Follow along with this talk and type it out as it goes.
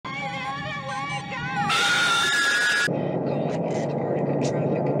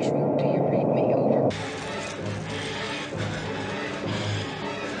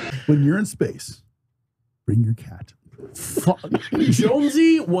When you're in space, bring your cat.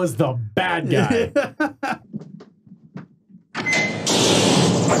 Jonesy was the bad guy.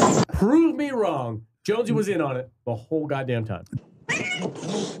 Prove me wrong. Jonesy was in on it the whole goddamn time.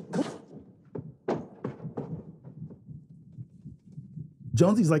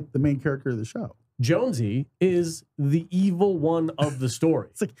 Jonesy's like the main character of the show. Jonesy is the evil one of the story.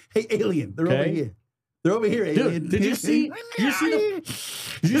 It's like, hey, alien, they're over here. They're over here, alien. Dude, did you see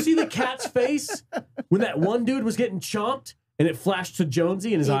the cat's face when that one dude was getting chomped and it flashed to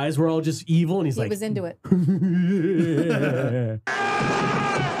Jonesy and his eyes were all just evil and he's like... He was into it.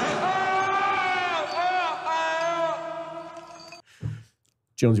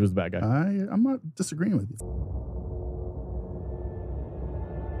 Jonesy was the bad guy. I'm not disagreeing with you.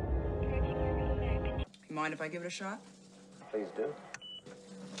 You mind if I give it a shot? Please do.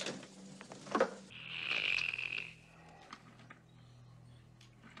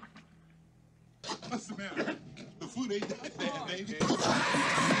 What's the matter? The food ain't that bad, baby.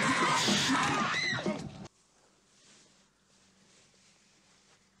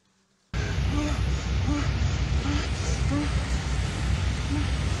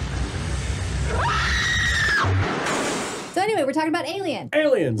 So anyway, we're talking about Alien.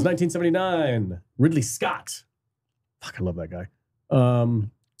 Aliens, 1979. Ridley Scott. Fuck, I love that guy.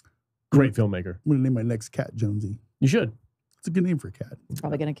 Great filmmaker. I'm going to name my next cat Jonesy. You should. It's a good name for a cat. It's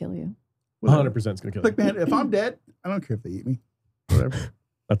probably going to kill you. 100% is going to kill Like, you. man, if I'm dead, I don't care if they eat me. Whatever.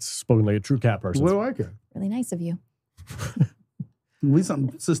 That's spoken like a true cat person. What do I care? Really nice of you. At least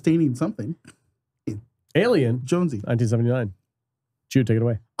I'm sustaining something. Alien, Jonesy. 1979. Jude, take it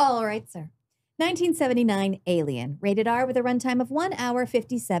away. All right, sir. 1979 Alien, rated R with a runtime of 1 hour,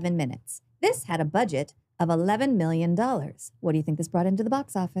 57 minutes. This had a budget of $11 million. What do you think this brought into the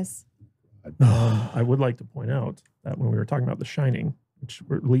box office? I would like to point out that when we were talking about The Shining, which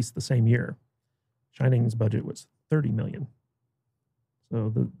were released the same year, Shining's budget was $30 million.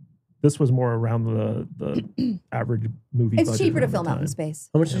 So this was more around the average movie budget. It's cheaper to around the film out in time.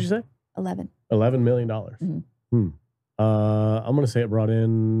 space. How much did you say? 11. $11 million. I'm going to say it brought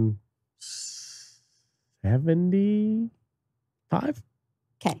in 75?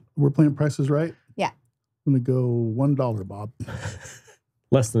 Okay. We're playing Prices Right? Yeah. I'm going to go $1, Bob.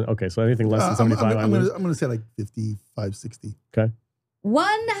 Less than, okay, so anything less than 75. I'm going to say like 55, 60. Okay.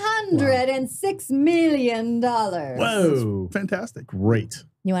 $106 million. Whoa. Fantastic. Great.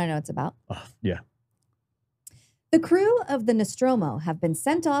 You want to know what it's about? Yeah. The crew of the Nostromo have been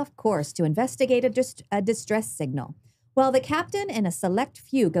sent off course to investigate a distress signal. While the captain and a select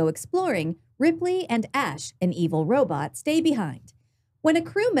few go exploring, Ripley and Ash, an evil robot, stay behind. When a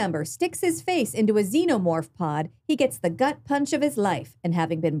crew member sticks his face into a xenomorph pod, he gets the gut punch of his life, and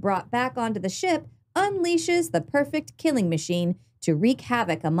having been brought back onto the ship, unleashes the perfect killing machine to wreak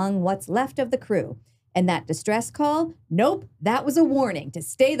havoc among what's left of the crew. And that distress call? Nope, that was a warning to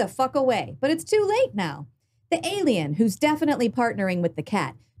stay the fuck away. But it's too late now. The alien, who's definitely partnering with the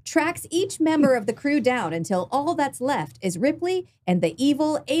cat, tracks each member of the crew down until all that's left is Ripley and the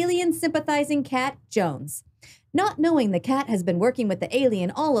evil alien-sympathizing cat, Jones. Not knowing the cat has been working with the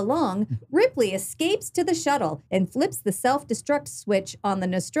alien all along, Ripley escapes to the shuttle and flips the self-destruct switch on the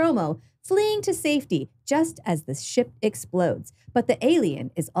Nostromo, fleeing to safety just as the ship explodes. But the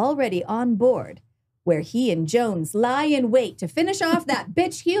alien is already on board, where he and Jones lie in wait to finish off that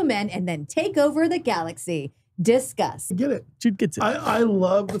bitch human and then take over the galaxy. Discuss. Get it. Jude gets it. I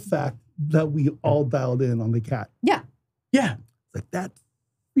love the fact that we all dialed in on the cat. Yeah. Yeah. Like that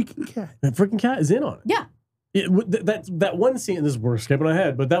freaking cat. That freaking cat is in on it. Yeah. That one scene, we're skipping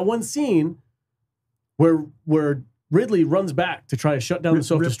ahead, but that one scene where Ridley runs back to try to shut down the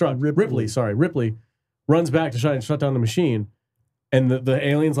self-destruct. Ripley runs back to try and shut down the machine, and the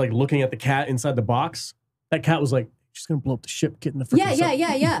alien's like looking at the cat inside the box. That cat was like, she's gonna blow up the ship, get in the freaking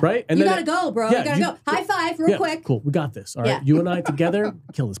Yeah. Right? And you then gotta go, bro. You gotta go. High five real quick. Cool. We got this. All right. Yeah. You and I together,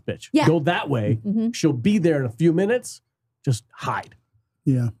 kill this bitch. Yeah. Go that way. She'll be there in a few minutes. Just hide.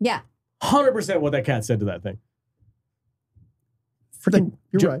 Yeah. Yeah. 100% what that cat said to that thing. Freaking,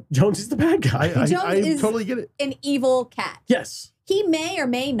 you're right. Jones is the bad guy. I totally get it. An evil cat. Yes. He may or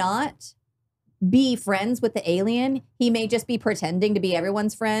may not be friends with the alien. He may just be pretending to be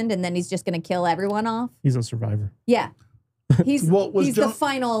everyone's friend, and then he's just going to kill everyone off. He's a survivor. Yeah. He's the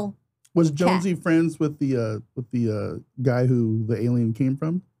final. Was Jonesy friends with the guy who the alien came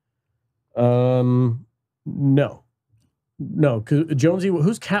from? No, because Jonesy.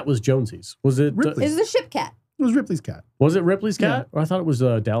 Whose cat was Jonesy's? Was it Ripley's? It was the ship cat. It was Ripley's cat. Was it Ripley's cat? Or I thought it was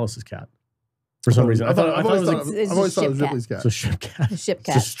Dallas's cat. For some reason, I've always it's thought it was Ripley's cat. It's a ship cat. The ship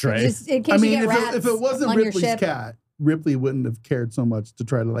cat. It's a stray. Just in case you get rats if it wasn't on your Ripley's ship. cat, Ripley wouldn't have cared so much to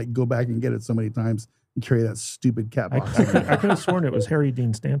try to like go back and get it so many times and carry that stupid cat box. I could have sworn it was Harry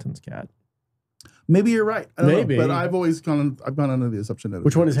Dean Stanton's cat. Maybe you're right. I don't Maybe. know, but I've gone under the assumption that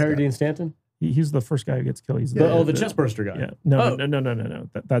Which one is Harry cat. Dean Stanton? He's the first guy who gets killed. He's The chestburster guy. Yeah. No.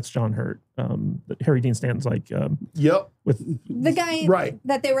 That's John Hurt. Harry Dean Stanton's like Yep. with The guy Right.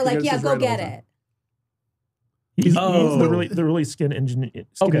 that they were The like, guy yeah, that's go right get all the it. he's Oh. the really skinny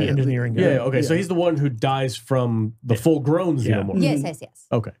engineering guy. Yeah, okay. So he's the one who dies from the full-grown Yeah. xenomorph. Yes.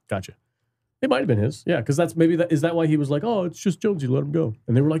 Okay, gotcha. It might have been his. Yeah, because that's maybe that is that why he was like, oh, it's just Jonesy, let him go.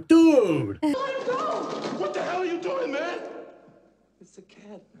 And they were like, dude. What the hell are you doing, man? It's a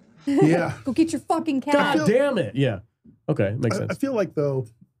cat. Yeah. Go get your fucking cat. God damn it. Yeah. Okay, makes I sense. feel like though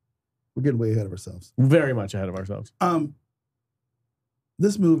we're getting way ahead of ourselves. Very much ahead of ourselves.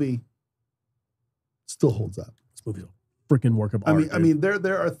 This movie still holds up. This movie's a freaking work of art. I mean,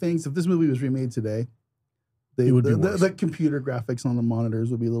 there are things. If this movie was remade today, It would be worse. the computer graphics on the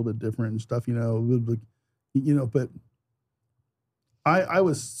monitors would be a little bit different and stuff. But I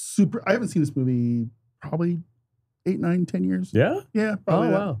was super. I haven't seen this movie probably 8, 9, 10 years. Yeah? Yeah, Oh, probably.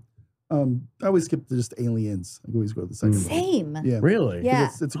 that. wow. I always skip to just Aliens. I always go to the second. movie. Same. Yeah, Really? Yeah.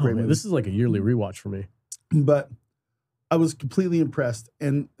 It's a Oh, great man, movie. this is like a yearly rewatch for me. But I was completely impressed,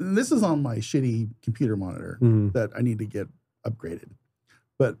 and this is on my shitty computer monitor Mhm. that I need to get upgraded.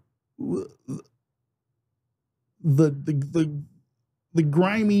 But the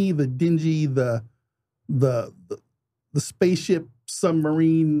grimy, the dingy, the spaceship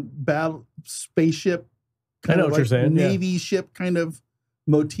submarine battle spaceship. I know what you're saying, yeah. Navy ship kind of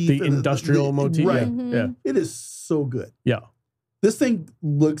motif. The industrial motif. Right. Mhm. Yeah. It is so good. Yeah. This thing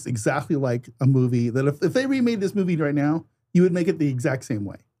looks exactly like a movie that if they remade this movie right now, you would make it the exact same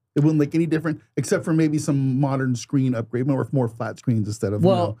way. It wouldn't look any different, except for maybe some modern screen upgrade, more flat screens instead of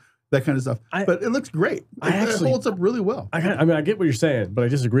that kind of stuff. But it looks great. It holds up really well. I mean, I get what you're saying, but I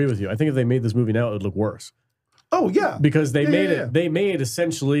disagree with you. I think if they made this movie now, it would look worse. Oh yeah, Because they Yeah, made yeah, it. yeah. They made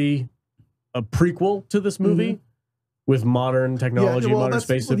essentially a prequel to this movie with modern technology, modern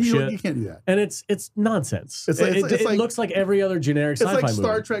spaceship shit. You can't do that. And it's nonsense. It's like- it like- looks like every other generic It's sci-fi like movie.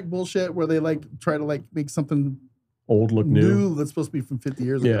 Star Trek bullshit where they like try to like make something Old look new. new that's supposed to be from 50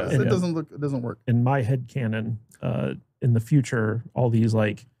 years ago. Yeah. It doesn't work. In my head canon, in the future, all these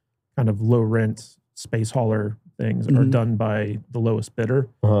like kind of low rent space hauler things are done by the lowest bidder.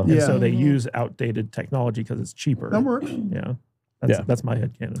 Uh-huh. And Yeah. so they use outdated technology because it's cheaper. That works. Yeah. Yeah. That's my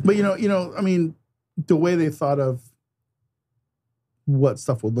head canon. But I mean, the way they thought of what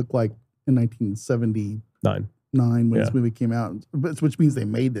stuff would look like in 1979 9. when Yeah. this movie came out, which means they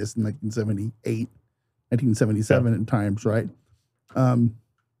made this in 1978, 1977 in times, right?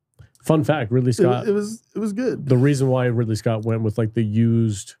 Fun fact: Ridley Scott. It was good. The reason why Ridley Scott went with like the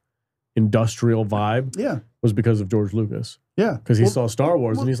used industrial vibe Yeah, was because of George Lucas. yeah. Because he Well, saw Star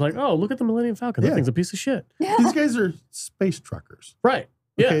Wars well, and he's like, "Oh, look at the Millennium Falcon. That Yeah. thing's a piece of shit." these guys are space truckers. Right.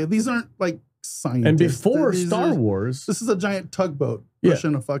 Yeah. Okay, these aren't like scientists. And before These Star are- Wars, this is a giant tugboat Yeah.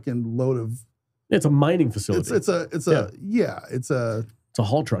 pushing a fucking load of. it's a mining facility. It's a It's a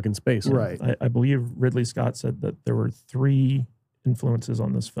haul truck in space. right. I believe Ridley Scott said that there were 3 influences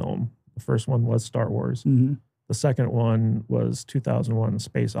on this film. The first one was Star Wars. Mhm. The second one was 2001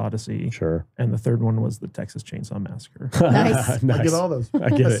 Space Odyssey. Sure. And the third one was the Texas Chainsaw Massacre. Nice. Nice. I get all those. I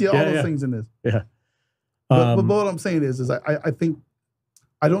get it. see all Yeah, those yeah. things in this. Yeah. But what I'm saying is I think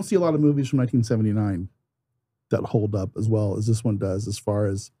I don't see a lot of movies from 1979 that hold up as well as this one does, as far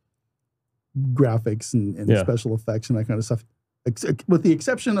as graphics and Yeah. special effects and that kind of stuff. With the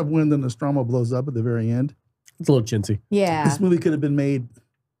exception of when the Nostromo blows up at the very end, it's a little chintzy. Yeah. this movie could have been made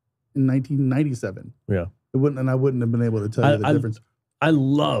in 1997. Yeah. It wouldn't, and I wouldn't have been able to tell you the difference. I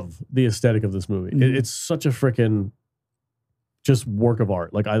love the aesthetic of this movie. Mhm. It's such a freaking just work of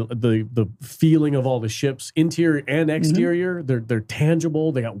art. Like the feeling of all the ships, interior and exterior, they're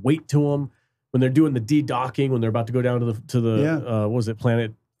tangible. They got weight to them. When they're doing the de-docking, when they're about to go down to the what was it,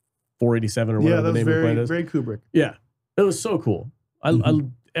 planet 487 or whatever Yeah, that the was name of the planet is. very Kubrick. Yeah, it was so cool. I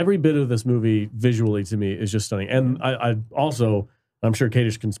every bit of this movie visually to me is just stunning. And I also, I'm sure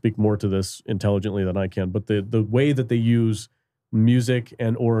Kadish can speak more to this intelligently than I can, but the way that they use music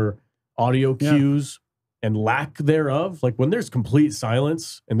and or audio cues and lack thereof, like when there's complete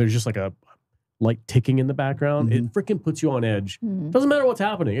silence and there's just like a light ticking in the background, it freaking puts you on edge. Doesn't matter what's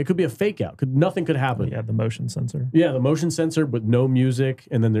happening. It could be a fake out. Nothing could happen. Yeah, the motion sensor. Yeah, the motion sensor, but no music.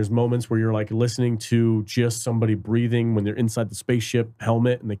 And then there's moments where you're like listening to just somebody breathing when they're inside the spaceship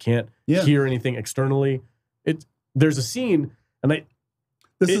helmet and they can't hear anything externally. There's a scene, and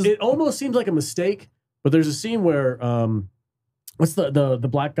it almost seems like a mistake, but there's a scene where what's the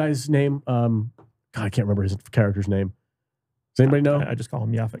black guy's name? God, I can't remember his character's name. Does anybody know? I just call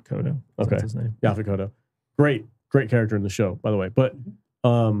him Yaphet Kotto. Okay. That's his name. Yaphet Kotto. Great character in the show, by the way. But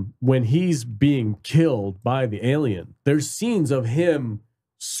when he's being killed by the alien, there's scenes of him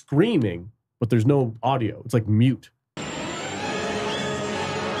screaming, but there's no audio. It's like mute.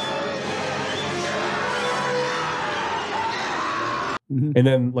 And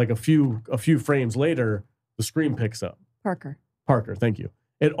then like a few frames later, the scream picks up. Parker, thank you.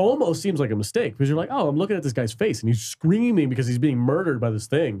 It almost seems like a mistake because you're like, oh, I'm looking at this guy's face and he's screaming because he's being murdered by this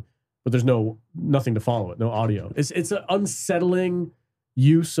thing, but there's nothing to follow it, no audio. It's an unsettling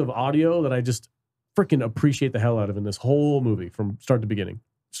use of audio that I just freaking appreciate the hell out of in this whole movie from start to beginning,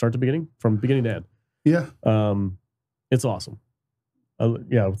 from beginning to end. Yeah. It's awesome.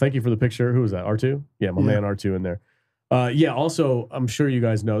 Yeah. Thank you for the picture. Who was that? R2? Yeah. My man R2 in there. Yeah. Also, I'm sure you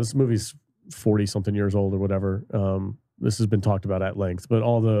guys know this movie's 40 something years old or whatever. This has been talked about at length, but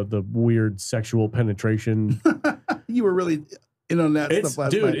all the weird sexual penetration. You were really in on that stuff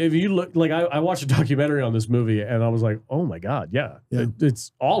last night. Dude, if you look, like I watched a documentary on this movie and I was like, oh my God, yeah.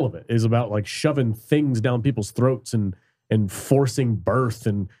 It's all of it is about like shoving things down people's throats and forcing birth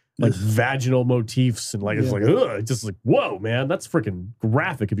and like vaginal motifs and like, it's like, ugh, it's just like, whoa, man, that's freaking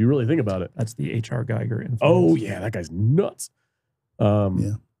graphic if you really think about it. That's the H.R. Geiger influence. Oh yeah, that guy's nuts.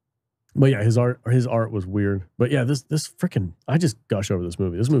 But yeah, his art was weird. But yeah, this freaking, I just gush over this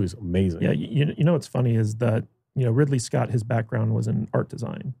movie. This movie's amazing. Yeah, you know what's funny is that, you know, Ridley Scott, his background was in art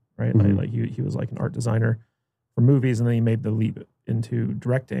design, right? Like he was like an art designer for movies, and then he made the leap into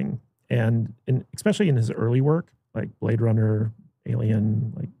directing. And especially in his early work, like Blade Runner,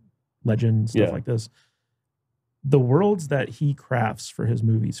 Alien, like Legend, stuff like this, the worlds that he crafts for his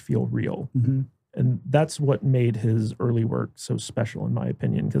movies feel real. And that's what made his early work so special, in my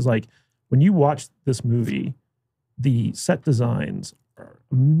opinion. Because like when you watch this movie, the set designs are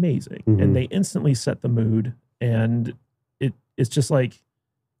amazing, and they instantly set the mood. And it's just like,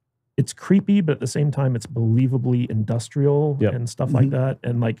 it's creepy, but at the same time, it's believably industrial and stuff like that.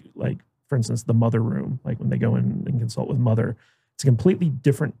 And like for instance, the Mother room, like when they go in and consult with Mother, it's a completely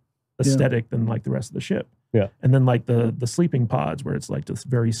different aesthetic than like the rest of the ship. Yeah. And then like the sleeping pods where it's like this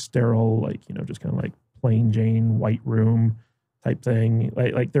very sterile, like, you know, just kind of like plain Jane white room type thing.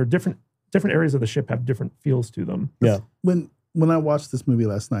 Like there are different areas of the ship have different feels to them. Yeah. When I watched this movie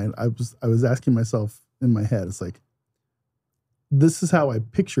last night, I was asking myself in my head, it's like, this is how I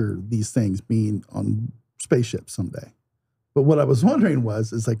picture these things being on spaceships someday. But what I was wondering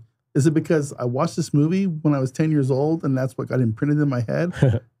is it because I watched this movie when I was 10 years old and that's what got imprinted in my head?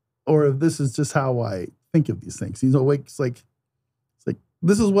 Or if this is just how I think of these things. You know, it's like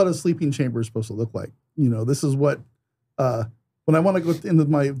this is what a sleeping chamber is supposed to look like. You know, this is what when I want to go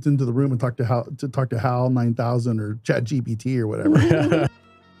into the room and talk to HAL 9000 or ChatGPT or whatever.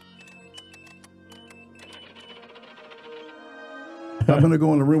 I'm going to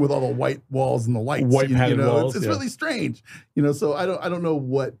go in a room with all the white walls and the lights. White padded walls. It's really strange. You know, so I don't know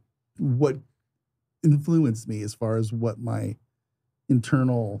what influenced me as far as what my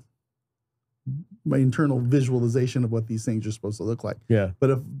internal visualization of what these things are supposed to look like. Yeah.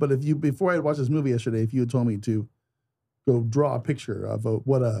 But if you, before I had watched this movie yesterday, if you had told me to go draw a picture of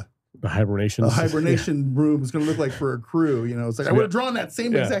what a hibernation room is going to look like for a crew, you know, it's like I would have drawn that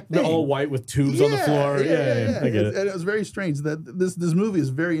same exact thing. They're all white with tubes on the floor. Yeah. I get it. And it was very strange that this movie is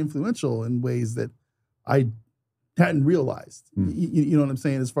very influential in ways that I hadn't realized. You know what I'm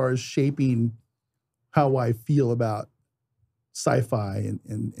saying? As far as shaping how I feel about sci-fi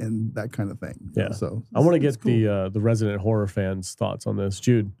and that kind of thing. Yeah. So I want to get cool. the resident horror fans' thoughts on this.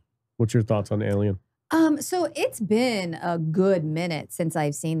 Jude, what's your thoughts on Alien? So it's been a good minute since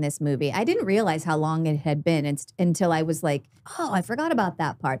I've seen this movie. I didn't realize how long it had been until I was like, oh, I forgot about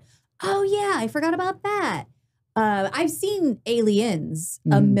that part. Oh yeah, I forgot about that. I've seen Aliens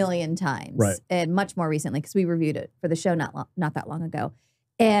a million times, and much more recently because we reviewed it for the show not that long ago,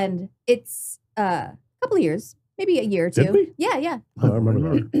 and it's a couple of years. Maybe a year or two. Did we? Yeah. Oh, I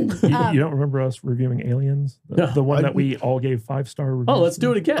remember that. You don't remember us reviewing Aliens? The one that we all gave 5-star reviews? Oh, let's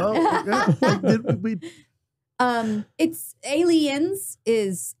do it again. It's Aliens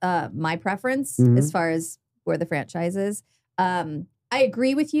is my preference as far as where the franchise is. I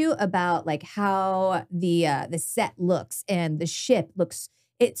agree with you about like how the set looks and the ship looks.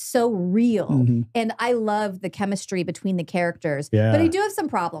 It's so real, and I love the chemistry between the characters. Yeah. But I do have some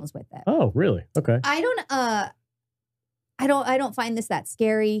problems with it. Oh, really? Okay. I don't find this that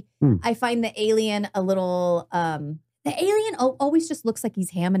scary. I find the alien a little the alien always just looks like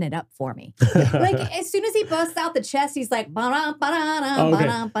he's hamming it up for me. Like as soon as he busts out the chest, he's like, ba-da, ba-da, Okay.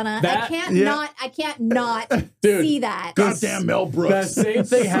 ba-da, ba-da. That- I can't not Dude, see that. Goddamn Mel That Brooks. same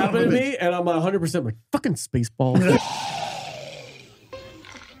thing Son happened of to a me, and I'm 100% like, fucking Spaceball.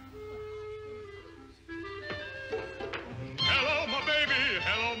 Hello, my baby.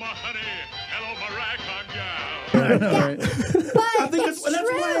 Hello, my honey. Hello, my ragtime gal. I know, right? But I think it's that's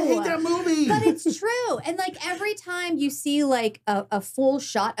why I hate that movie. But it's true. And like every time you see like a full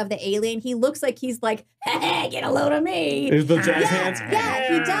shot of the alien, he looks like he's like, hey, get a load of me. There's the jazz Yeah, hands.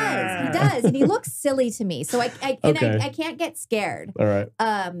 yeah, he does. He does. And he looks silly to me. So Okay. I can't get scared. All right.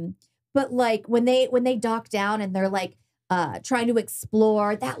 But like when they dock down and they're like trying to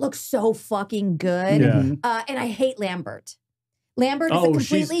explore, that looks so fucking good. Yeah. And I hate Lambert. Lambert is Oh, a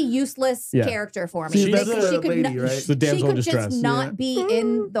completely useless yeah. character for me. She's She's the she could lady, not- right? She's the she damsel in could distress. just not be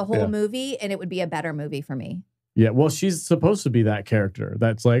in the whole Yeah. movie, and it would be a better movie for me. Yeah, well, she's supposed to be that character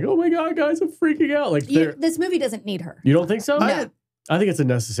that's like, oh my God, guys, I'm freaking out. Like, This movie doesn't need her. you don't think so? I had- I think it's a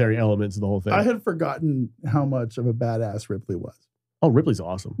necessary element to the whole thing. I had forgotten how much of a badass Ripley was. Oh, Ripley's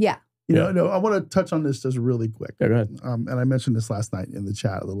awesome. Yeah. You Yeah. know, no, I want to touch on this just really quick. Yeah, go ahead. And I mentioned this last night in the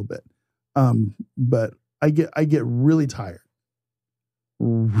chat a little bit. But I get really tired,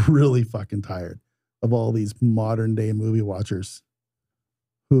 really fucking tired of all these modern day movie watchers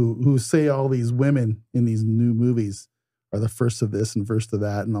who say all these women in these new movies are the first of this and first of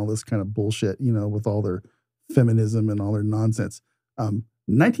that and all this kind of bullshit, you know, with all their feminism and all their nonsense.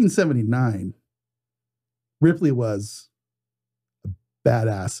 1979, Ripley was a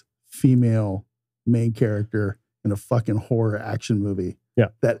badass female main character in a fucking horror action movie. Yeah.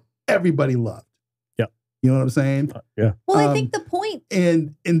 That everybody loved. Yeah. You know what I'm saying? Yeah. Well, I think the point.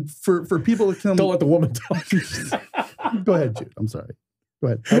 And for people to come. Don't let the woman talk. Go ahead, Jude. I'm sorry. Go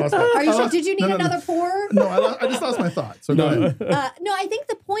ahead. I lost my- Are you I sure? lost- Did you need no, another pour? No, I just lost my thought. So go ahead. No, I think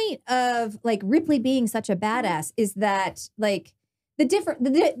the point of like Ripley being such a badass is that like the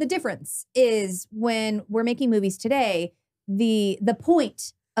difference is when we're making movies today, the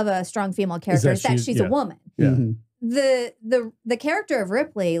point of a strong female character is that she's yeah. a woman. Yeah. Mhm. The character of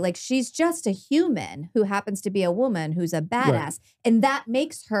Ripley, like she's just a human who happens to be a woman who's a badass, Right. and that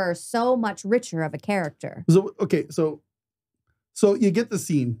makes her so much richer of a character. So okay, so you get the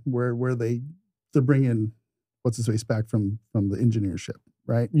scene where they bring in what's his face back from the engineer ship,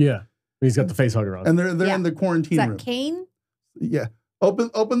 right? Yeah. He's got the face hugger on. And they're Yeah. in the Is quarantine that room. Kane? Yeah.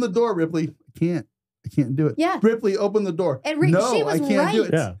 Open the door, Ripley. I can't do it. Yeah. Ripley, open the door. And No, she was I can't do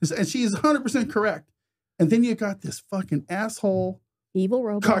right. it. Yeah. And she's 100% correct. And then you got this fucking asshole, Evil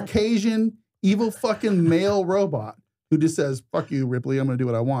robot. Caucasian, evil fucking male robot who just says, fuck you, Ripley, I'm going to do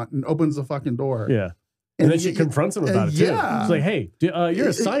what I want, and opens the fucking door. Yeah. And then she you- confronts him about it too. yeah. She's like, hey, you're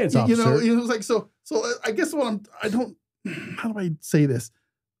a science officer. You know, it was like, so I guess how do I say this?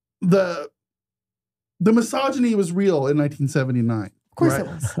 The misogyny was real in 1979. Of course right? it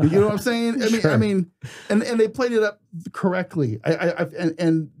was. You know what I'm saying? Sure. I mean, and they played it up correctly.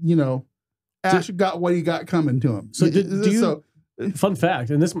 And you know, Ash got what he got coming to him. So do you? Fun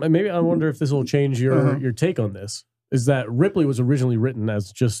fact, and this maybe I wonder if this will change your take on this. Is that Ripley was originally written as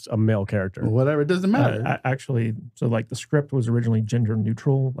just a male character? Whatever, it doesn't matter. Actually, so like the script was originally gender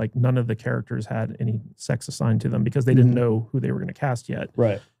neutral. Like none of the characters had any sex assigned to them because they didn't know who they were going to cast yet.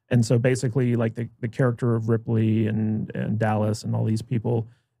 Right. And so basically, like the character of Ripley and Dallas and all these people,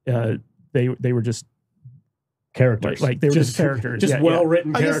 they were just Characters. like they were just characters, just yeah, well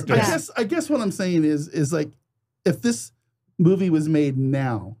written I guess, characters. I guess what I'm saying is like, if this movie was made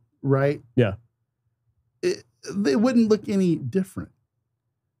now, right? Yeah. They wouldn't look any different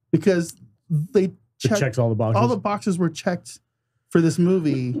because they It checked checks all the boxes. all the boxes were checked for this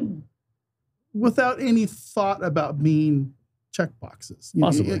movie without any thought about being check boxes.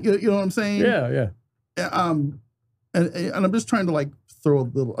 Possibly. You know what I'm saying? yeah. And I'm just trying to like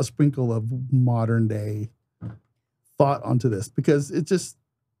throw a sprinkle of modern day thought onto this because it just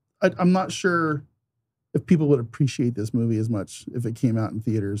I'm not sure if people would appreciate this movie as much if it came out in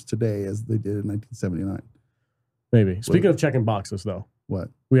theaters today as they did in 1979. Maybe. Speaking of checking boxes, though, What?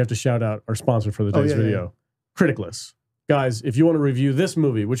 we have to shout out our sponsor for the day's yeah, video, Criticless. Guys, if you want to review this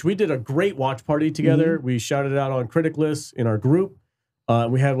movie, which we did a great watch party together, we shouted it out on Criticless in our group.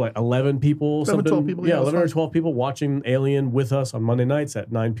 We had like 11 people, 12 people, yeah, yeah, it was 11 or fun. 12 people watching Alien with us on Monday nights at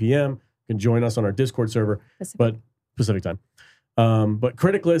 9 p.m. You can join us on our Discord server, but Pacific time. But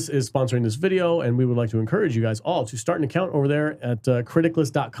Criticless is sponsoring this video, and we would like to encourage you guys all to start an account over there at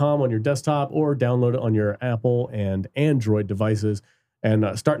criticless.com on your desktop or download it on your Apple and Android devices and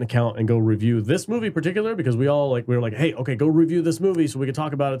start an account and go review this movie in particular because we were like, hey, okay, go review this movie so we can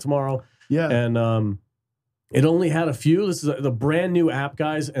talk about it tomorrow. Yeah. And It only had a few. This is the brand new app,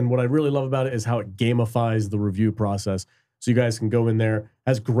 guys. And what I really love about it is how it gamifies the review process. So you guys can go in there.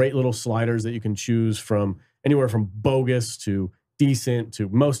 Has great little sliders that you can choose from anywhere from bogus to decent to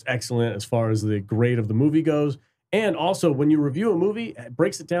most excellent as far as the grade of the movie goes. And also, when you review a movie, it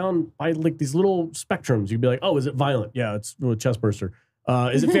breaks it down by like these little spectrums. You'd be like, oh, is it violent? Yeah, it's a chest burster.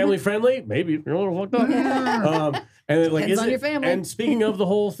 Is it family friendly? Maybe. You're a little fucked up. And then, like, Depends is on it, your family. and speaking of the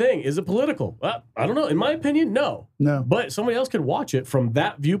whole thing, is it political? I don't know. In my opinion, no. No. But somebody else could watch it from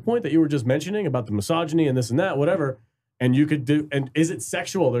that viewpoint that you were just mentioning about the misogyny and this and that, whatever. And you could do, and is it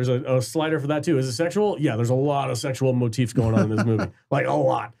sexual? There's a slider for that too. Is it sexual? Yeah, there's a lot of sexual motifs going on in this movie. Like a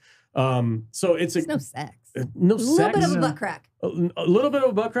lot. So it's There's no sex. no A little sex. bit of a butt crack. A little bit of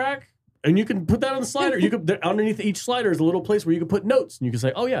a butt crack. And you can put that on the slider. You could underneath each slider is a little place where you can put notes, and you can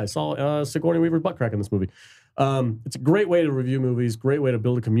say, "Oh yeah, I saw Sigourney Weaver's butt crack in this movie." It's a great way to review movies. Great way to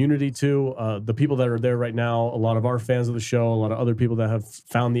build a community too. The people that are there right now, a lot of our fans of the show, a lot of other people that have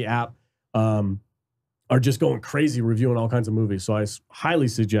found the app, are just going crazy reviewing all kinds of movies. So I highly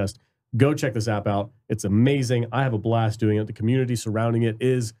suggest go check this app out. It's amazing. I have a blast doing it. The community surrounding it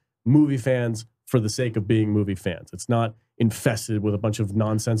is movie fans for the sake of being movie fans. It's not infested with a bunch of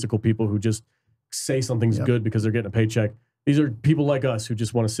nonsensical people who just say something's good because they're getting a paycheck. These are people like us who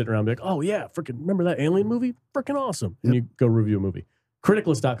just want to sit around and be like, oh yeah, freaking remember that Alien movie? Freaking awesome. And you go review a movie.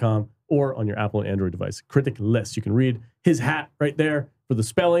 Criticlist.com or on your Apple and Android device. Criticlist. You can read his hat right there for the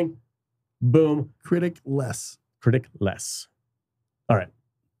spelling. Boom. Criticless. Criticless. All right.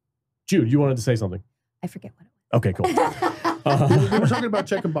 Jude, you wanted to say something. I forget what it Okay, cool. was. We were talking about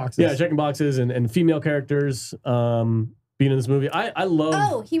checking boxes. Yeah, checking boxes and female characters being in this movie. I love...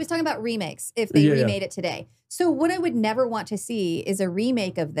 Oh, he was talking about remakes if they remade it today. So what I would never want to see is a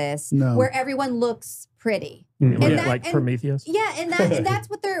remake of this where everyone looks pretty. Mm-hmm. And like Prometheus. Yeah, and that's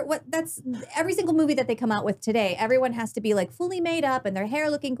that's every single movie that they come out with today. Everyone has to be like fully made up and their hair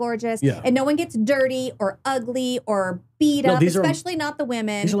looking gorgeous. Yeah. And no one gets dirty or ugly or beat up, especially not the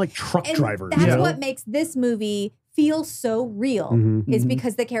women. These are like truck drivers. That's what makes this movie feel so real is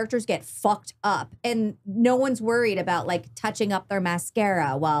because the characters get fucked up and no one's worried about like touching up their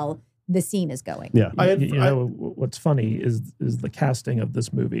mascara while the scene is going. Yeah. You know, what's funny is the casting of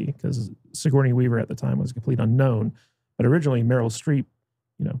this movie, because Sigourney Weaver at the time was a complete unknown, but originally Meryl Streep,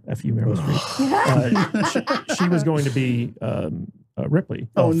 you know, F you Meryl Streep, she was going to be Ripley.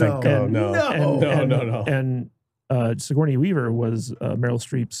 Oh, thank God. No. And Sigourney Weaver was Meryl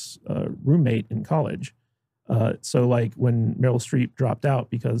Streep's roommate in college. So like when Meryl Streep dropped out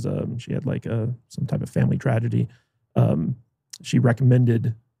because she had like some type of family tragedy, she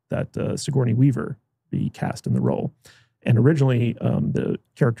recommended that Sigourney Weaver be cast in the role. And originally the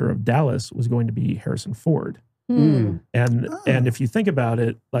character of Dallas was going to be Harrison Ford. And if you think about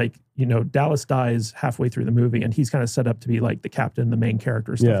it, like, you know, Dallas dies halfway through the movie and he's kind of set up to be like the captain, the main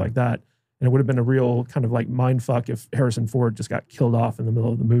character, stuff like that. And it would have been a real kind of like mind fuck if Harrison Ford just got killed off in the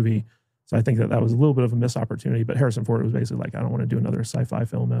middle of the movie. So I think that was a little bit of a missed opportunity, but Harrison Ford was basically like, I don't want to do another sci-fi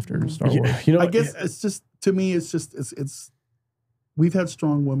film after Star Wars. You know, I guess it's just, to me, it's we've had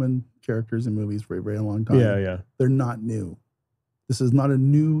strong women characters in movies for a very long time. Yeah. They're not new. This is not a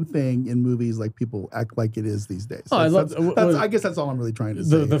new thing in movies like people act like it is these days. I guess that's all I'm really trying to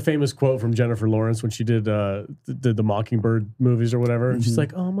say. The famous quote from Jennifer Lawrence when she did the Mockingbird movies or whatever. And she's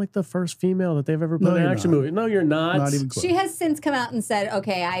like, oh, I'm like the first female that they've ever put in an action movie. No, you're not. Not even close. She has since come out and said,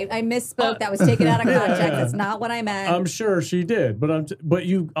 okay, I misspoke. That was taken out of context. That's not what I meant. I'm sure she did. But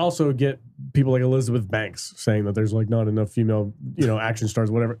you also get people like Elizabeth Banks saying that there's like not enough female, you know, action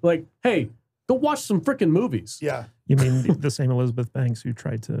stars, whatever. Like, hey, go watch some freaking movies. Yeah. You mean the same Elizabeth Banks who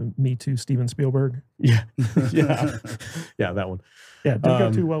tried to Me Too Steven Spielberg? Yeah. Yeah, that one. Yeah, it didn't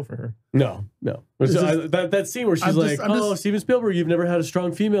go too well for her. No. That scene where she's Steven Spielberg, you've never had a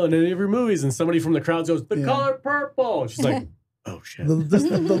strong female in any of your movies. And somebody from the crowd goes, the color purple. She's like, oh, shit.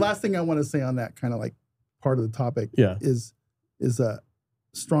 The last thing I want to say on that kind of like part of the topic is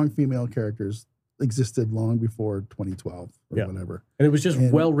strong female characters existed long before 2012 or whatever. And it was just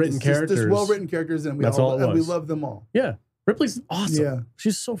well-written characters. Just well-written characters, and we love them all. Yeah. Ripley's awesome. Yeah.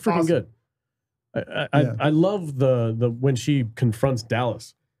 She's so freaking good. I love the when she confronts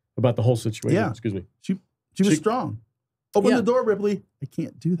Dallas about the whole situation. Yeah. Excuse me. She was strong. Open the door, Ripley. I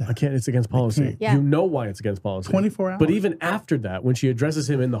can't do that. I can't. It's against policy. Yeah. You know why it's against policy. 24 hours. But even after that, when she addresses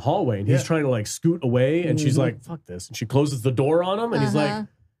him in the hallway and he's trying to like scoot away and she's like, fuck this. And she closes the door on him and he's like,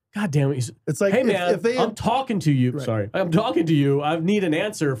 God damn it. It's like, hey, man, I'm talking to you. Right. Sorry. I'm talking to you. I need an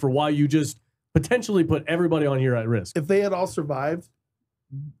answer for why you just potentially put everybody on here at risk. If they had all survived,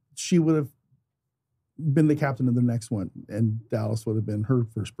 she would have been the captain of the next one, and Dallas would have been her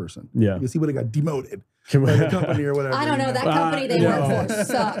first person. Yeah. Because he would have got demoted by the company or whatever. I don't know. That company they work for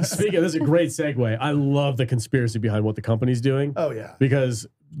sucks. Speaking of, this is a great segue. I love the conspiracy behind what the company's doing. Oh, yeah. Because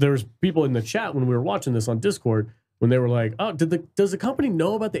there's people in the chat when we were watching this on Discord when they were like, oh, does the company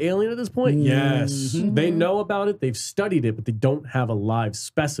know about the alien at this point? Mm-hmm. Yes. They know about it. They've studied it, but they don't have a live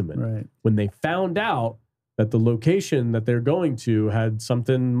specimen. Right. When they found out that the location that they're going to had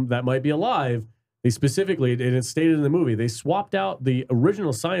something that might be alive, they specifically, and it's stated in the movie, they swapped out the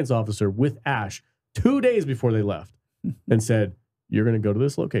original science officer with Ash 2 days before they left and said, you're going to go to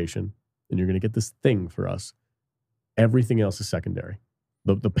this location and you're going to get this thing for us. Everything else is secondary.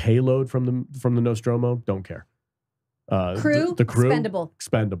 The payload from the Nostromo, don't care. Crew, the crew,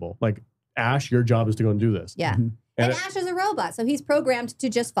 expendable. Like, Ash, your job is to go and do this. Yeah. And Ash is a robot, so he's programmed to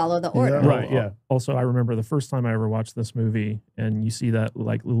just follow the order. Yeah. Right, yeah. Also, I remember the first time I ever watched this movie, and you see that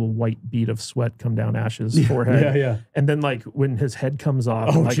like little white bead of sweat come down Ash's forehead. Yeah, yeah. And then like when his head comes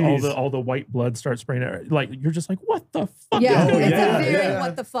off, like all the white blood starts spraying out. Like you're just like, what the fuck? Yeah, is going it's on? a very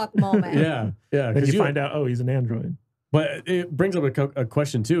what the fuck moment. Yeah, yeah. Then you find out, oh, he's an android. But it brings up a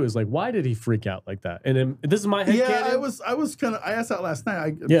question too: is like, why did he freak out like that? And this is my head. Yeah, I was kind of. I asked that last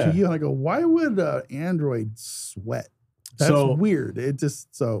night to you, and I go, why would Android sweat? That's weird. It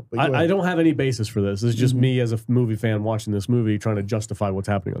just I don't have any basis for this. This is just me as a movie fan watching this movie, trying to justify what's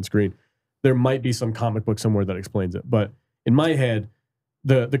happening on screen. There might be some comic book somewhere that explains it, but in my head,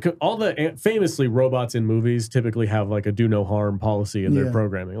 all the famously robots in movies typically have like a do no harm policy in their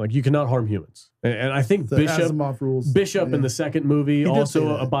programming. Like you cannot harm humans, and I think Bishop in the second movie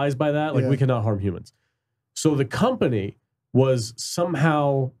also abides by that. Like we cannot harm humans. So the company was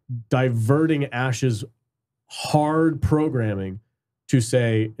somehow diverting Ash's hard programming to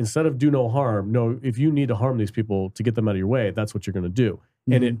say, instead of do no harm, no, if you need to harm these people to get them out of your way, that's what you're going to do.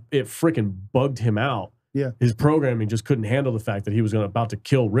 And it freaking bugged him out. Yeah. His programming just couldn't handle the fact that he was about to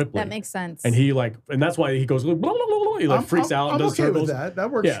kill Ripley. That makes sense. And and that's why he goes, blah, blah, blah, blah. He like freaks out and does okay circles. With that. That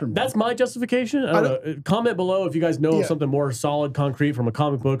works for me. That's my justification. I don't know. Comment below if you guys know of something more solid, concrete from a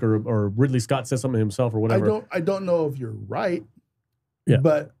comic book or Ridley Scott says something himself or whatever. I don't know if you're right. Yeah.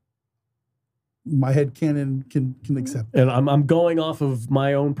 But my head canon can accept it. And I'm going off of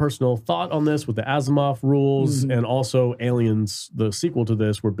my own personal thought on this with the Asimov rules and also Aliens, the sequel to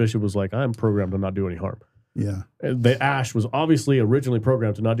this, where Bishop was like, I'm programmed to not do any harm. Yeah. The Ash was obviously originally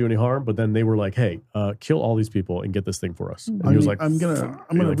programmed to not do any harm, but then they were like, hey, kill all these people and get this thing for us. And he was like, I'm gonna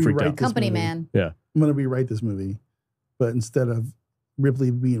rewrite this Company movie. man. Yeah. I'm gonna rewrite this movie. But instead of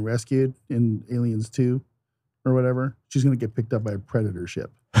Ripley being rescued in Aliens 2 or whatever, she's gonna get picked up by a predator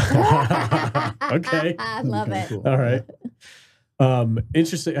ship. Okay. I love it. Cool. All right.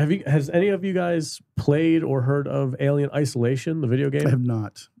 Interesting. Has any of you guys played or heard of Alien Isolation, the video game? I have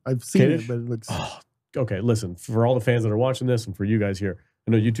not. I've seen it, but it looks okay, listen, for all the fans that are watching this and for you guys here,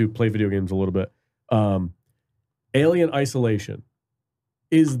 I know you two play video games a little bit. Alien Isolation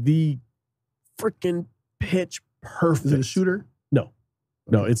is the freaking pitch perfect. Is it a shooter? No. Okay.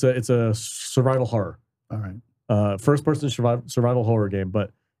 No, it's a survival horror. All right. First person survival horror game,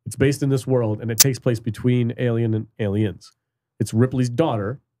 but it's based in this world and it takes place between Alien and Aliens. It's Ripley's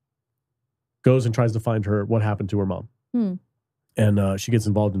daughter goes and tries to find what happened to her mom. And she gets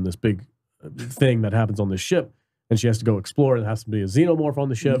involved in this big thing that happens on this ship, and she has to go explore. There has to be a xenomorph on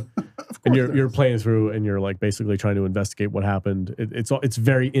the ship, and you're playing through, and you're like basically trying to investigate what happened. It's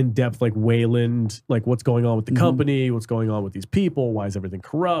very in depth, like Wayland, like what's going on with the company, what's going on with these people, why is everything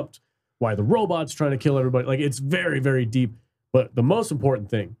corrupt, why are the robots trying to kill everybody? Like it's very, very deep. But the most important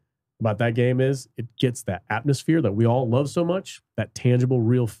thing about that game is it gets that atmosphere that we all love so much, that tangible,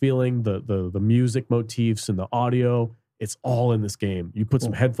 real feeling, the music motifs and the audio. It's all in this game. You put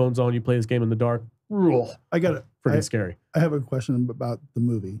some headphones on, you play this game in the dark. I got it. Freaking scary. I have a question about the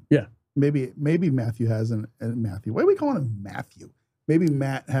movie. Yeah. Maybe Matthew has Matthew. Why are we calling him Matthew? Maybe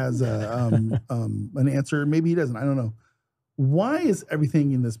Matt has an answer. Maybe he doesn't. I don't know. Why is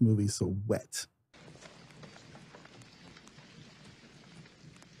everything in this movie so wet?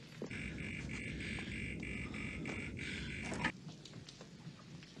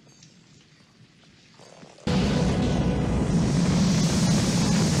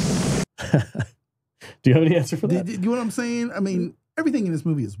 Do you have any answer for that? Do you know what I'm saying? I mean, everything in this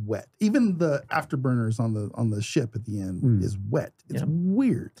movie is wet. Even the afterburners on the ship at the end is wet. It's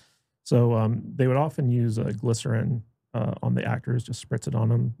weird. So they would often use glycerin on the actors, just spritz it on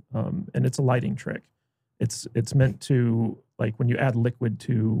them, and it's a lighting trick. It's meant to, like, when you add liquid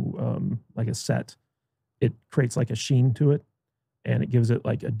to like a set, it creates like a sheen to it, and it gives it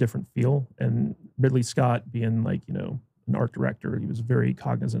like a different feel. And Ridley Scott, being like, you know, an art director, he was very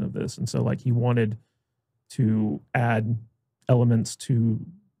cognizant of this, and so like he wanted to add elements to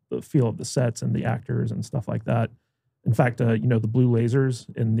the feel of the sets and the actors and stuff like that. In fact, you know, the blue lasers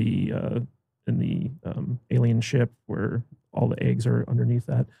in the alien ship where all the eggs are underneath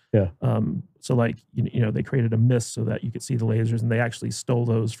that. Yeah. So like, you know, they created a mist so that you could see the lasers, and they actually stole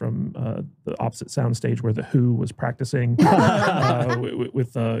those from the opposite soundstage where the Who was practicing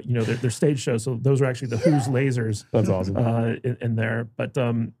with you know, their stage show. So those are actually the Who's lasers. That's awesome. In there. But,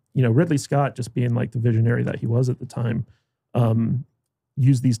 you know, Ridley Scott, just being like the visionary that he was at the time,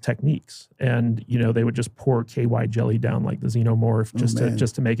 used these techniques, and you know, they would just pour KY jelly down like the xenomorph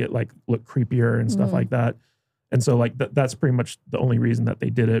just to make it like look creepier and stuff like that. And so like that's pretty much the only reason that they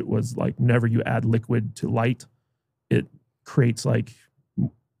did it, was like whenever you add liquid to light, it creates like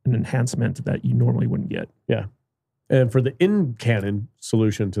an enhancement that you normally wouldn't get. Yeah. And for the in-canon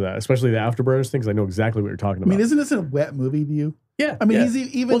solution to that, especially the afterburners things, I know exactly what you're talking about. I mean, isn't this a wet movie to you? Yeah. I mean, yeah. he's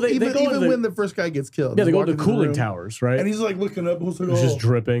even when the first guy gets killed. Yeah, they he's go to walking the in cooling room, towers, right? and he's like looking up. It's like, It's just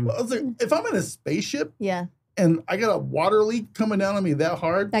dripping. I was like, if I'm in a spaceship, Yeah, and I got a water leak coming down on me that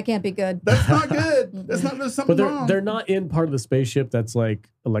hard, that can't be good. that's not good. That's not. There's something But wrong. they're not in part of the spaceship that's like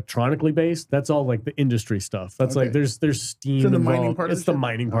electronically based. That's all like the industry stuff. That's like there's steam It's in the involved. mining part of It's the the ship?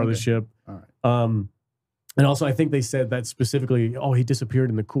 mining part of the ship. All right. And also, I think they said that specifically. Oh, he disappeared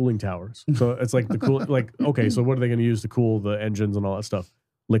in the cooling towers. So it's like the cool. Like, okay, so what are they going to use to cool the engines and all that stuff?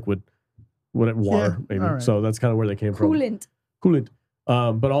 Liquid, water, maybe. right. So that's kind of where they came from. Coolant.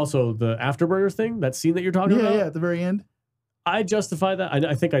 But also the afterburner thing, that scene that you're talking about. Yeah, at the very end. I justify that.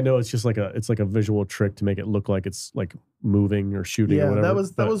 I think I know it's just like a visual trick to make it look like it's like moving or shooting or whatever.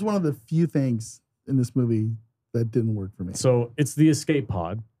 that was one of the few things in this movie that didn't work for me. So it's the escape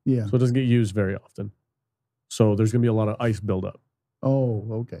pod. Yeah. So it doesn't get used very often. So there's gonna be a lot of ice buildup. Oh,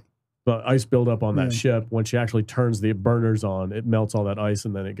 okay. The ice buildup on that ship, when she actually turns the burners on, it melts all that ice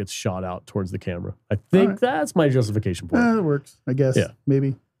and then it gets shot out towards the camera. I think that's my justification for it. It works, I guess. Yeah.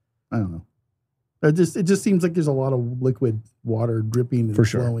 Maybe. I don't know. It just seems like there's a lot of liquid water dripping and For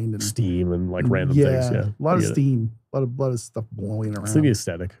sure. flowing and Steam and like random things. Yeah. a lot of steam, a lot of stuff blowing around. It's the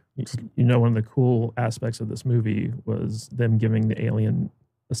aesthetic. You know, one of the cool aspects of this movie was them giving the alien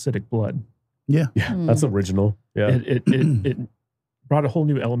acidic blood. Yeah. Yeah. That's original. Yeah. It brought a whole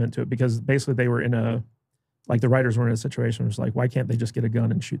new element to it, because basically they were the writers were in a situation where it's like, why can't they just get a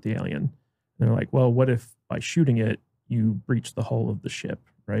gun and shoot the alien? And they're like, well, what if by shooting it, you breach the hull of the ship,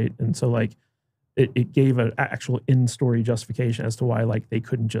 right? And so like, it gave an actual in-story justification as to why like they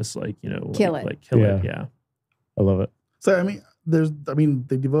couldn't just like, you know, Kill it. Yeah. I love it. So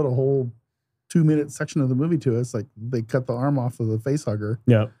they devote a whole 2-minute section of the movie to it. It's like they cut the arm off of the face hugger.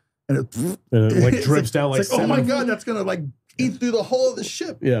 Yeah. And it like drips down like oh my God, that's gonna like eat through the whole of the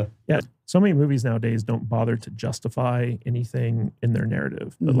ship. Yeah. Yeah. So many movies nowadays don't bother to justify anything in their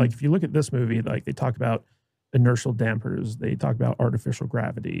narrative. But like if you look at this movie, like they talk about inertial dampers, they talk about artificial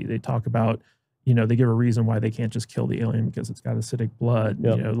gravity, they talk about, you know, they give a reason why they can't just kill the alien because it's got acidic blood.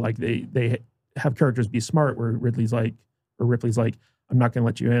 Yep. You know, like they have characters be smart where Ripley's like, I'm not going to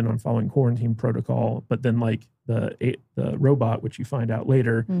let you in on following quarantine protocol. But then like the robot, which you find out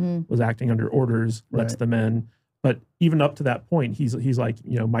later, was acting under orders, lets them in. But even up to that point, he's like,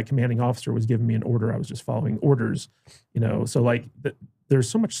 you know, my commanding officer was giving me an order. I was just following orders, you know? So like there's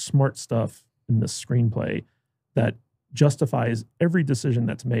so much smart stuff in this screenplay that justifies every decision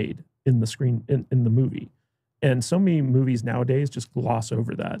that's made in the movie. And so many movies nowadays just gloss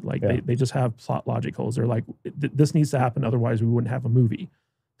over that. Like they just have plot logic holes. They're like, this needs to happen, otherwise we wouldn't have a movie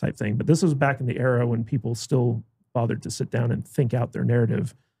type thing. But this was back in the era when people still bothered to sit down and think out their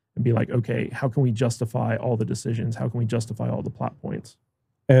narrative and be like, okay, how can we justify all the decisions? How can we justify all the plot points?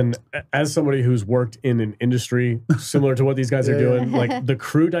 And as somebody who's worked in an industry similar to what these guys are doing, like the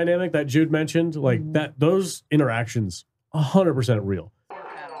crew dynamic that Jude mentioned, like those interactions, 100% real.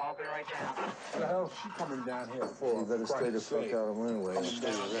 She coming down here for? You better stay the fuck out of her anyway.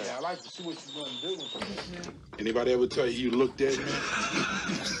 I like to see what she's gonna do. Anybody ever tell you looked at me?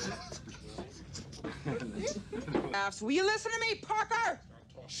 Will you listen to me, Parker?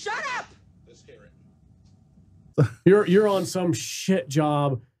 Shut up! Let's hear it. You're on some shit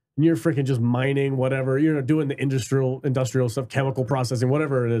job and you're freaking just mining whatever. You're doing the industrial stuff, chemical processing,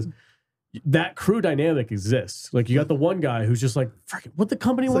 whatever it is. That crew dynamic exists. Like you got the one guy who's just like, what the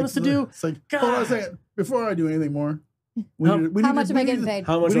company wants us to do? It's like, hold on a second. Before I do anything more, how much am I getting paid?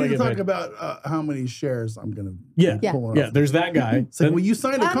 How much we do I need to get talk paid? about how many shares I'm going to Yeah, there's that guy. It's like, well, you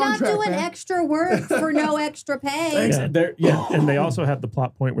signed a I'm not contract. doing extra work for no extra pay. And they also had the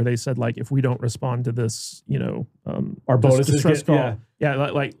plot point where they said like, if we don't respond to this, you know, our bonuses distress get, call, Yeah,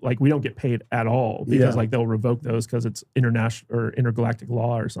 like we don't get paid at all because like they'll revoke those because it's international or intergalactic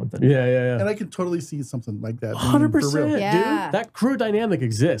law or something. Yeah. And I can totally see something like that. 100%, dude. Yeah. That crew dynamic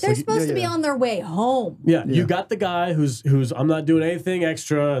exists. They're Like, supposed to be on their way home. yeah, you got the guy who's I'm not doing anything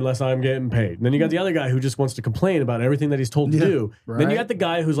extra unless I'm getting paid. And then you got the other guy who just wants to complain about everything that he's told to do. Right. Then you got the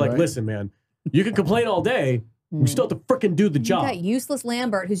guy who's like, listen, man, you can complain all day. You still have to freaking do the job. You got useless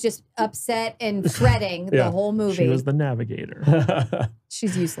Lambert who's just upset and fretting the whole movie. She was the navigator.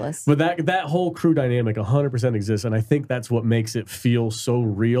 She's useless. But that whole crew dynamic 100% exists, and I think that's what makes it feel so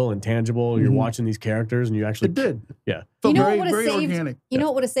real and tangible. You're watching these characters, and you actually It did. Yeah. You know very, what would have very saved? organic. You know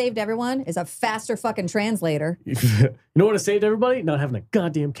what would have saved everyone is a faster fucking translator. You know what has saved everybody? Not having a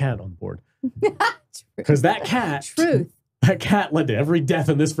goddamn cat on board. Because that cat led to every death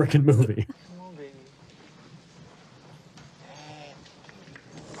in this freaking movie.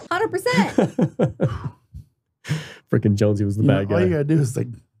 100%. Freaking Jonesy was the bad guy. All you gotta do is like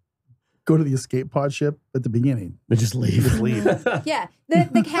go to the escape pod ship at the beginning. They just leave. Yeah.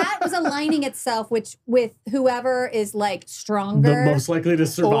 The cat was aligning itself with whoever is like stronger. The most likely to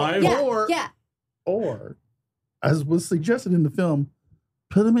survive. Or, as was suggested in the film,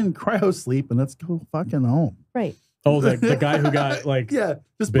 put him in cryo sleep and let's go fucking home. Right. Oh, the guy who got like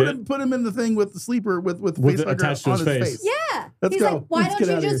just bit. put him in the thing with the sleeper with With facehugger attached to on his face. Yeah. Let's He's go. like, why Let's don't get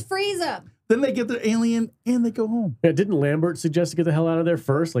you out of just here. freeze him? Then they get the alien and they go home. Yeah, didn't Lambert suggest to get the hell out of there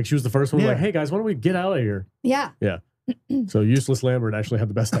first? Like she was the first one. Yeah. Like, hey guys, why don't we get out of here? Yeah. Yeah. So useless Lambert actually had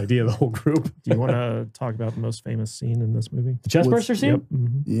the best idea of the whole group. Do you want to talk about the most famous scene in this movie? The chest burster scene? Yep.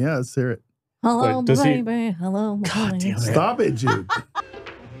 Mhm. Yeah, let's hear it. Hello, Wait, does he- baby. Hello, my God damn it. Stop it, Jude.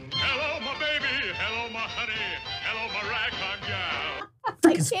 Hello, my baby. Hello, my honey. Hello, my ragtime gal.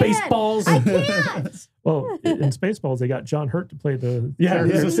 Freaking Spaceballs. I can't. Well, in Spaceballs, they got John Hurt to play the Yeah,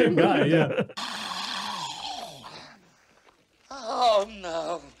 he's the same guy. Yeah. Oh,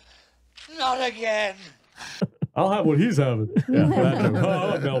 no. Not again. I'll have what he's having. Yeah, that dude.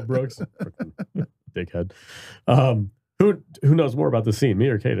 Oh, Mel Brooks. Frickin' dickhead. Who knows more about the scene, me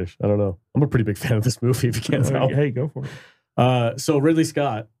or Kadish? I don't know. I'm a pretty big fan of this movie, if you can't tell. Hey, go for it. So Ridley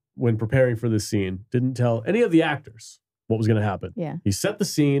Scott, when preparing for this scene, didn't tell any of the actors what was going to happen. Yeah. He set the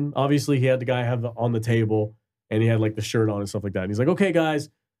scene. Obviously, he had the guy have on the table, and he had like the shirt on and stuff like that. And he's like, okay, guys,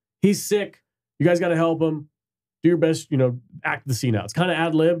 he's sick. You guys got to help him. Do your best, act the scene out. It's kind of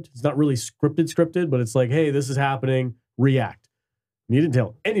ad-libbed. It's not really scripted, but it's like, hey, this is happening. React. And he didn't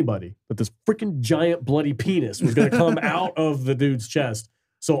tell anybody that this freaking giant bloody penis was going to come out of the dude's chest.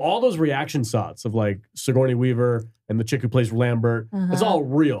 So all those reaction shots of like Sigourney Weaver and the chick who plays Lambert, it's all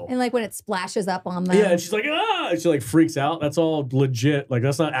real. And like when it splashes up on them. Yeah, and she's like, ah! And she like freaks out. That's all legit. Like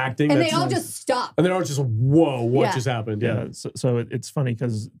that's not acting. And that's they all just stop. And they're all just, whoa, what Yeah. just happened? Yeah. So it's funny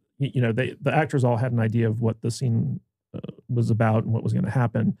because the actors all had an idea of what the scene was about and what was going to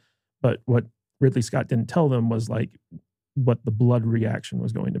happen, but what Ridley Scott didn't tell them was like what the blood reaction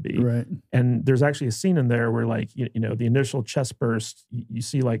was going to be. Right. And there's actually a scene in there where like the initial chest burst, you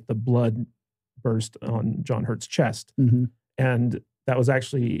see like the blood burst on John Hurt's chest, and that was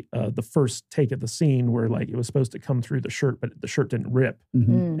actually the first take of the scene where like it was supposed to come through the shirt, but the shirt didn't rip,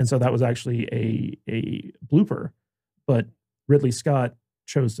 and so that was actually a blooper. But Ridley Scott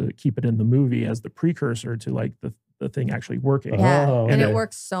chose to keep it in the movie as the precursor to like the thing actually working. Yeah. Oh, And okay. it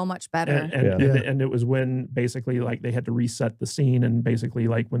works so much better. And it was when basically like they had to reset the scene, and basically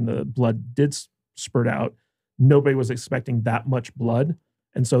like when the blood did spurt out, nobody was expecting that much blood,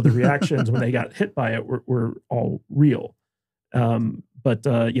 and so the reactions when they got hit by it were all real. But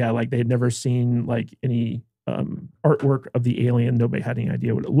like they had never seen like any artwork of the alien. Nobody had any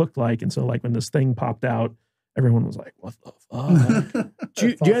idea what it looked like, and so like when this thing popped out, everyone was like, "What the fuck?" Do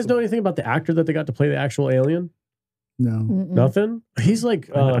you guys know anything about the actor that they got to play the actual alien? No. Nothing. He's like,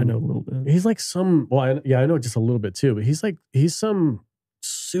 I know a little bit. He's like some. Well, I know just a little bit too. But he's some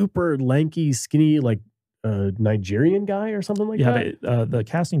super lanky, skinny, like Nigerian guy or something like that. The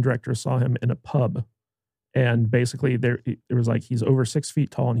casting director saw him in a pub, and basically there was like he's over 6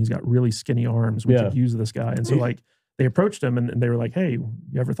 feet tall and he's got really skinny arms. We could use this guy, and so like they approached him and they were like, "Hey,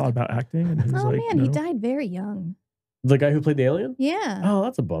 you ever thought about acting?" And he was like, man, he "No." died very young. The guy who played the alien. Yeah. Oh,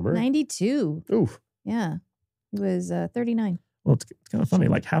 that's a bummer. 92. Oof. Yeah. He was 39. Well, it's kind of funny.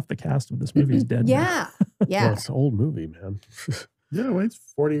 Like half the cast of this movie is dead. now. Yeah. Yeah. Well, it's an old movie, man. Yeah, well, he's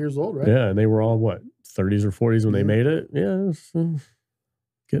 40 years old, right? Yeah, and they were all what 30s or 40s when they made it. Yeah, it's,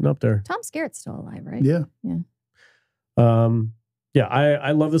 getting up there. Tom Skerritt's still alive, right? Yeah. Yeah.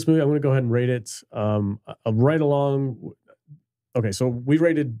 I love this movie. I'm going to go ahead and rate it. Right along. Okay, so we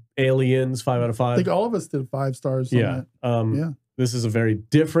rated Aliens 5 out of 5. I think all of us did 5 stars. Yeah. On that. This is a very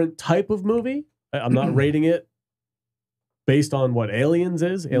different type of movie. I'm not rating it based on what Aliens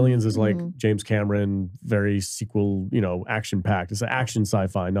is. Aliens is like James Cameron, very sequel, action packed. It's an action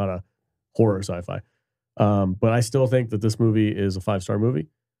sci-fi, not a horror sci-fi. But I still think that this movie is a 5-star movie.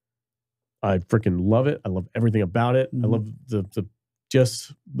 I freaking love it. I love everything about it. I love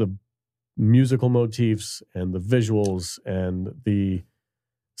the musical motifs and the visuals and the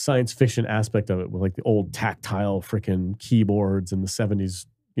science fiction aspect of it with like the old tactile freaking keyboards and the 70s,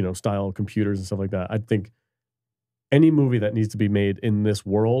 style computers and stuff like that. I think any movie that needs to be made in this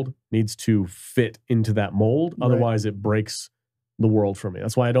world needs to fit into that mold. Right. Otherwise, it breaks the world for me.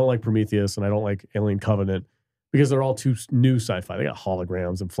 That's why I don't like Prometheus and I don't like Alien Covenant, because they're all too new sci-fi. They got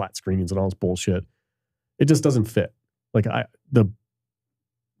holograms and flat screens and all this bullshit. It just doesn't fit. Like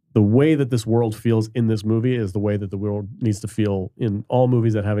the way that this world feels in this movie is the way that the world needs to feel in all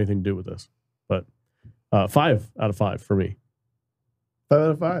movies that have anything to do with this. But 5 out of 5 for me. 5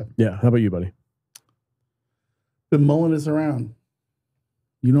 out of 5. Yeah. How about you, buddy? Been mulling this around.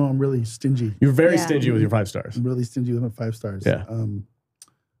 I'm really stingy. You're very stingy with your 5 stars. I'm really stingy with my 5 stars. Yeah.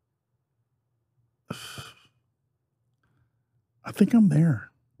 I think I'm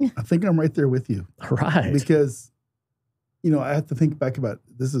there. I think I'm right there with you. All right. Because, I have to think back about,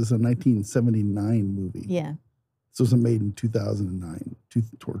 this is a 1979 movie. Yeah. This was made in 2009,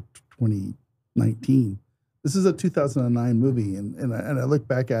 2019. This is a 2009 movie, and I look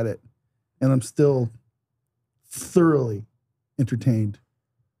back at it, and I'm still thoroughly entertained.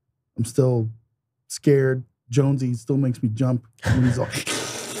 I'm still scared. Jonesy still makes me jump when he's all.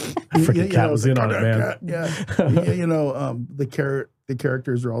 Freaking cat was in on it, man. Yeah, the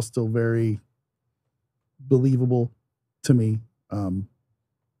characters are all still very believable to me. I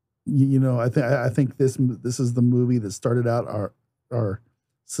think this is the movie that started out our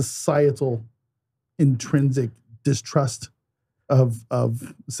societal intrinsic distrust of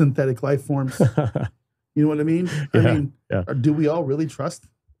synthetic life forms. You know what I mean? Do we all really trust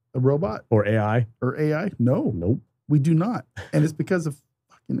a robot or AI? No, nope, we do not, and it's because of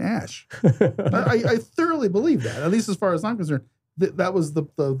fucking Ash. I thoroughly believe that. At least as far as I'm concerned, that was the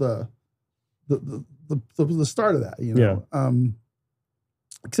start of that. Yeah.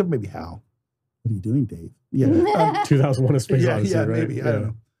 Except maybe Hal. What are you doing, Dave? Yeah. 2001: A Space Odyssey. Yeah, right? maybe. I don't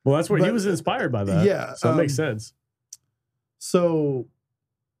know. Well, that's where he was inspired by that. Yeah. So it makes sense. So,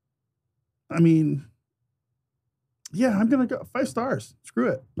 I'm gonna go 5 stars. Screw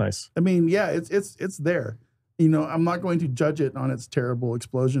it. Nice. It's there. I'm not going to judge it on its terrible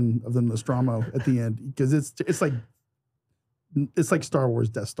explosion of the Nostromo at the end, because it's like Star Wars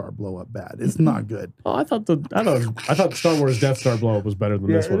Death Star blow up bad. It's not good. Oh, I thought Star Wars Death Star blow up was better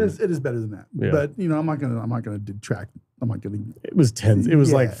than this one. It is better than that. Yeah. But I'm not gonna detract. I'm not gonna. It was tense. It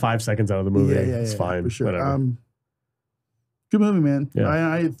was like 5 seconds out of the movie. It's fine. For sure. Whatever. Good movie, man. Yeah.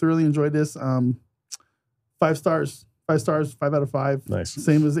 I thoroughly enjoyed this. 5 stars. 5 stars. 5 out of 5. Nice.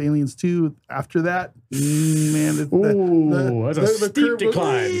 Same as Aliens 2. After that, man, that's a steep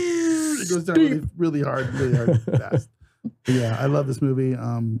decline. It goes down really hard fast. But yeah, I love this movie.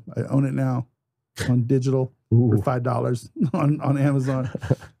 I own it now on digital for $5 on Amazon.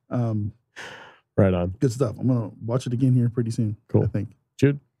 Right on. Good stuff. I'm gonna watch it again here pretty soon. Cool. I think.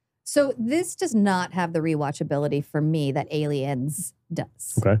 Jude? So this does not have the rewatchability for me that Aliens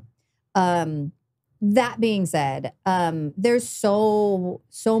does. Okay. That being said, there's so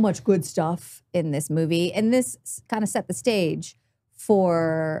much good stuff in this movie, and this kind of set the stage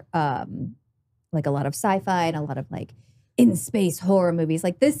for like a lot of sci-fi and a lot of like in space horror movies.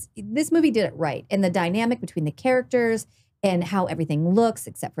 Like this movie did it right, and the dynamic between the characters and how everything looks,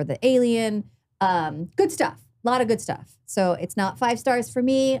 except for the alien. Good stuff. A lot of good stuff. So it's not 5 stars for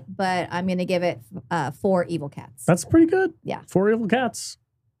me, but I'm going to give it 4 evil cats. That's pretty good. Yeah. 4 evil cats.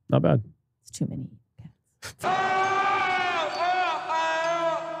 Not bad. It's too many cats.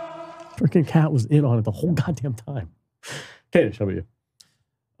 Freaking cat was in on it the whole goddamn time. Katie, how about you?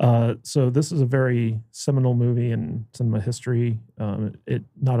 So this is a very seminal movie in cinema history. It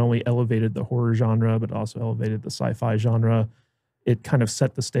not only elevated the horror genre, but also elevated the sci-fi genre. It kind of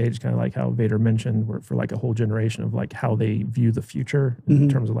set the stage, kind of like how Vader mentioned, for like a whole generation of like how they view the future in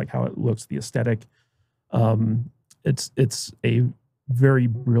terms of like how it looks, the aesthetic. It's a very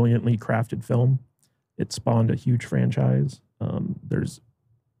brilliantly crafted film. It spawned a huge franchise.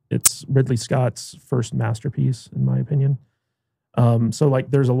 It's Ridley Scott's first masterpiece, in my opinion. So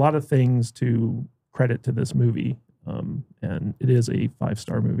like there's a lot of things to credit to this movie. And it is a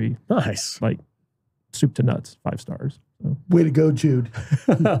 5-star movie. Nice. Like soup to nuts, 5 stars. So. Way to go, Jude.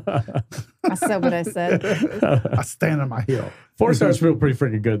 I said what I said. I stand on my hill. 4 stars feel pretty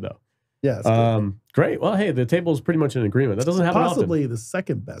freaking good, though. Yeah. Great. Well, hey, the table is pretty much in agreement. That doesn't happen possibly often. The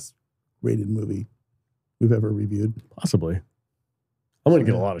second best rated movie we've ever reviewed. Possibly. I'm going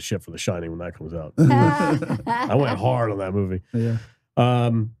to get a lot of shit for The Shining when that comes out. I went hard on that movie. Yeah.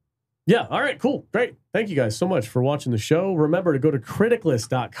 Yeah. All right. Cool. Great. Thank you guys so much for watching the show. Remember to go to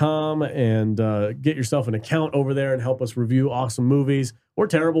criticlist.com and get yourself an account over there and help us review awesome movies or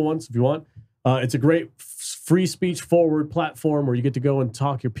terrible ones if you want. It's a great free speech forward platform where you get to go and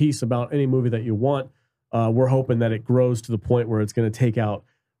talk your piece about any movie that you want. We're hoping that it grows to the point where it's going to take out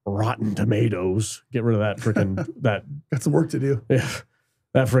Rotten Tomatoes. Get rid of that freaking that. Got some work to do. Yeah.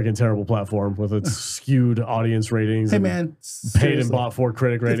 That freaking terrible platform with its skewed audience ratings. Hey, and man. paid and bought for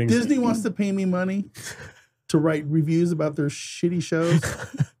critic ratings. If Disney wants to pay me money to write reviews about their shitty shows,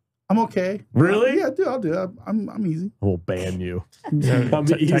 I'm okay. Really? Yeah, dude, I'll do it. I'm easy. We'll ban you.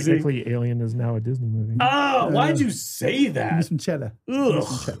 Technically, Alien is now a Disney movie. Oh, why'd you say Give me that? some cheddar. Ugh.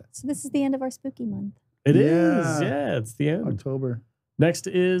 Some cheddar. So this is the end of our spooky month. It is. Yeah. Yeah, it's the end. October. Next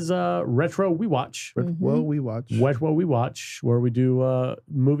is Retro We Watch. Well, we watch. Retro We Watch, where we do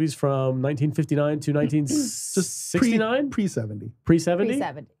movies from 1959 to 1969? Pre-70. Pre-70?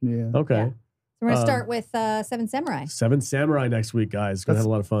 370. Yeah. Okay. Yeah. We're going to start with Seven Samurai. Seven Samurai next week, guys. Going to have a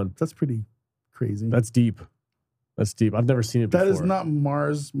lot of fun. That's pretty crazy. That's deep. That's deep. I've never seen it before. That is not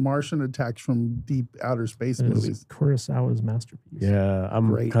Martian attacks from deep outer space It is movies. Kurosawa's masterpiece. Yeah, I'm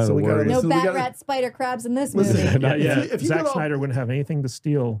Great. kind So of we gotta worried. No Listen, we bat, gotta- rat, spider, crabs in this Listen, movie. Not yet. If you Zack get all- Snyder wouldn't have anything to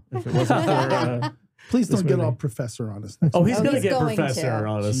steal if it wasn't for. Please this don't get movie. all professor on us next Oh, week. he's Oh, going to he's get going Professor to.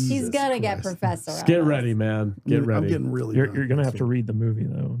 on us. Jesus He's going to get Christ. Professor. Get on ready, us. man. Get I'm ready. getting really You're done going to next have to week. read the movie,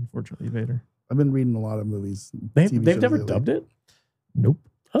 though, unfortunately, Vader. I've been reading a lot of movies. and They've TV shows never lately. dubbed it? Nope.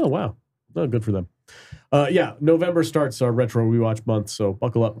 Oh, wow. Oh, good for them. Yeah, November starts our Retro Rewatch month, so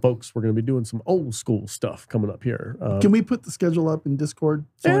buckle up, folks. We're going to be doing some old school stuff coming up here. Can we put the schedule up in Discord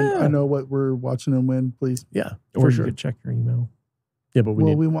so Yeah. I know what we're watching and when, please? Yeah, Or for you sure. could check your email. Yeah, but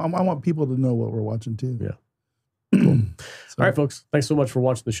I want people to know what we're watching too. Yeah. So, All right, folks. Thanks so much for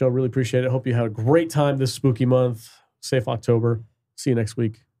watching the show. Really appreciate it. Hope you had a great time this spooky month. Safe October. See you next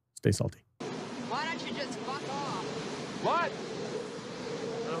week. Stay salty.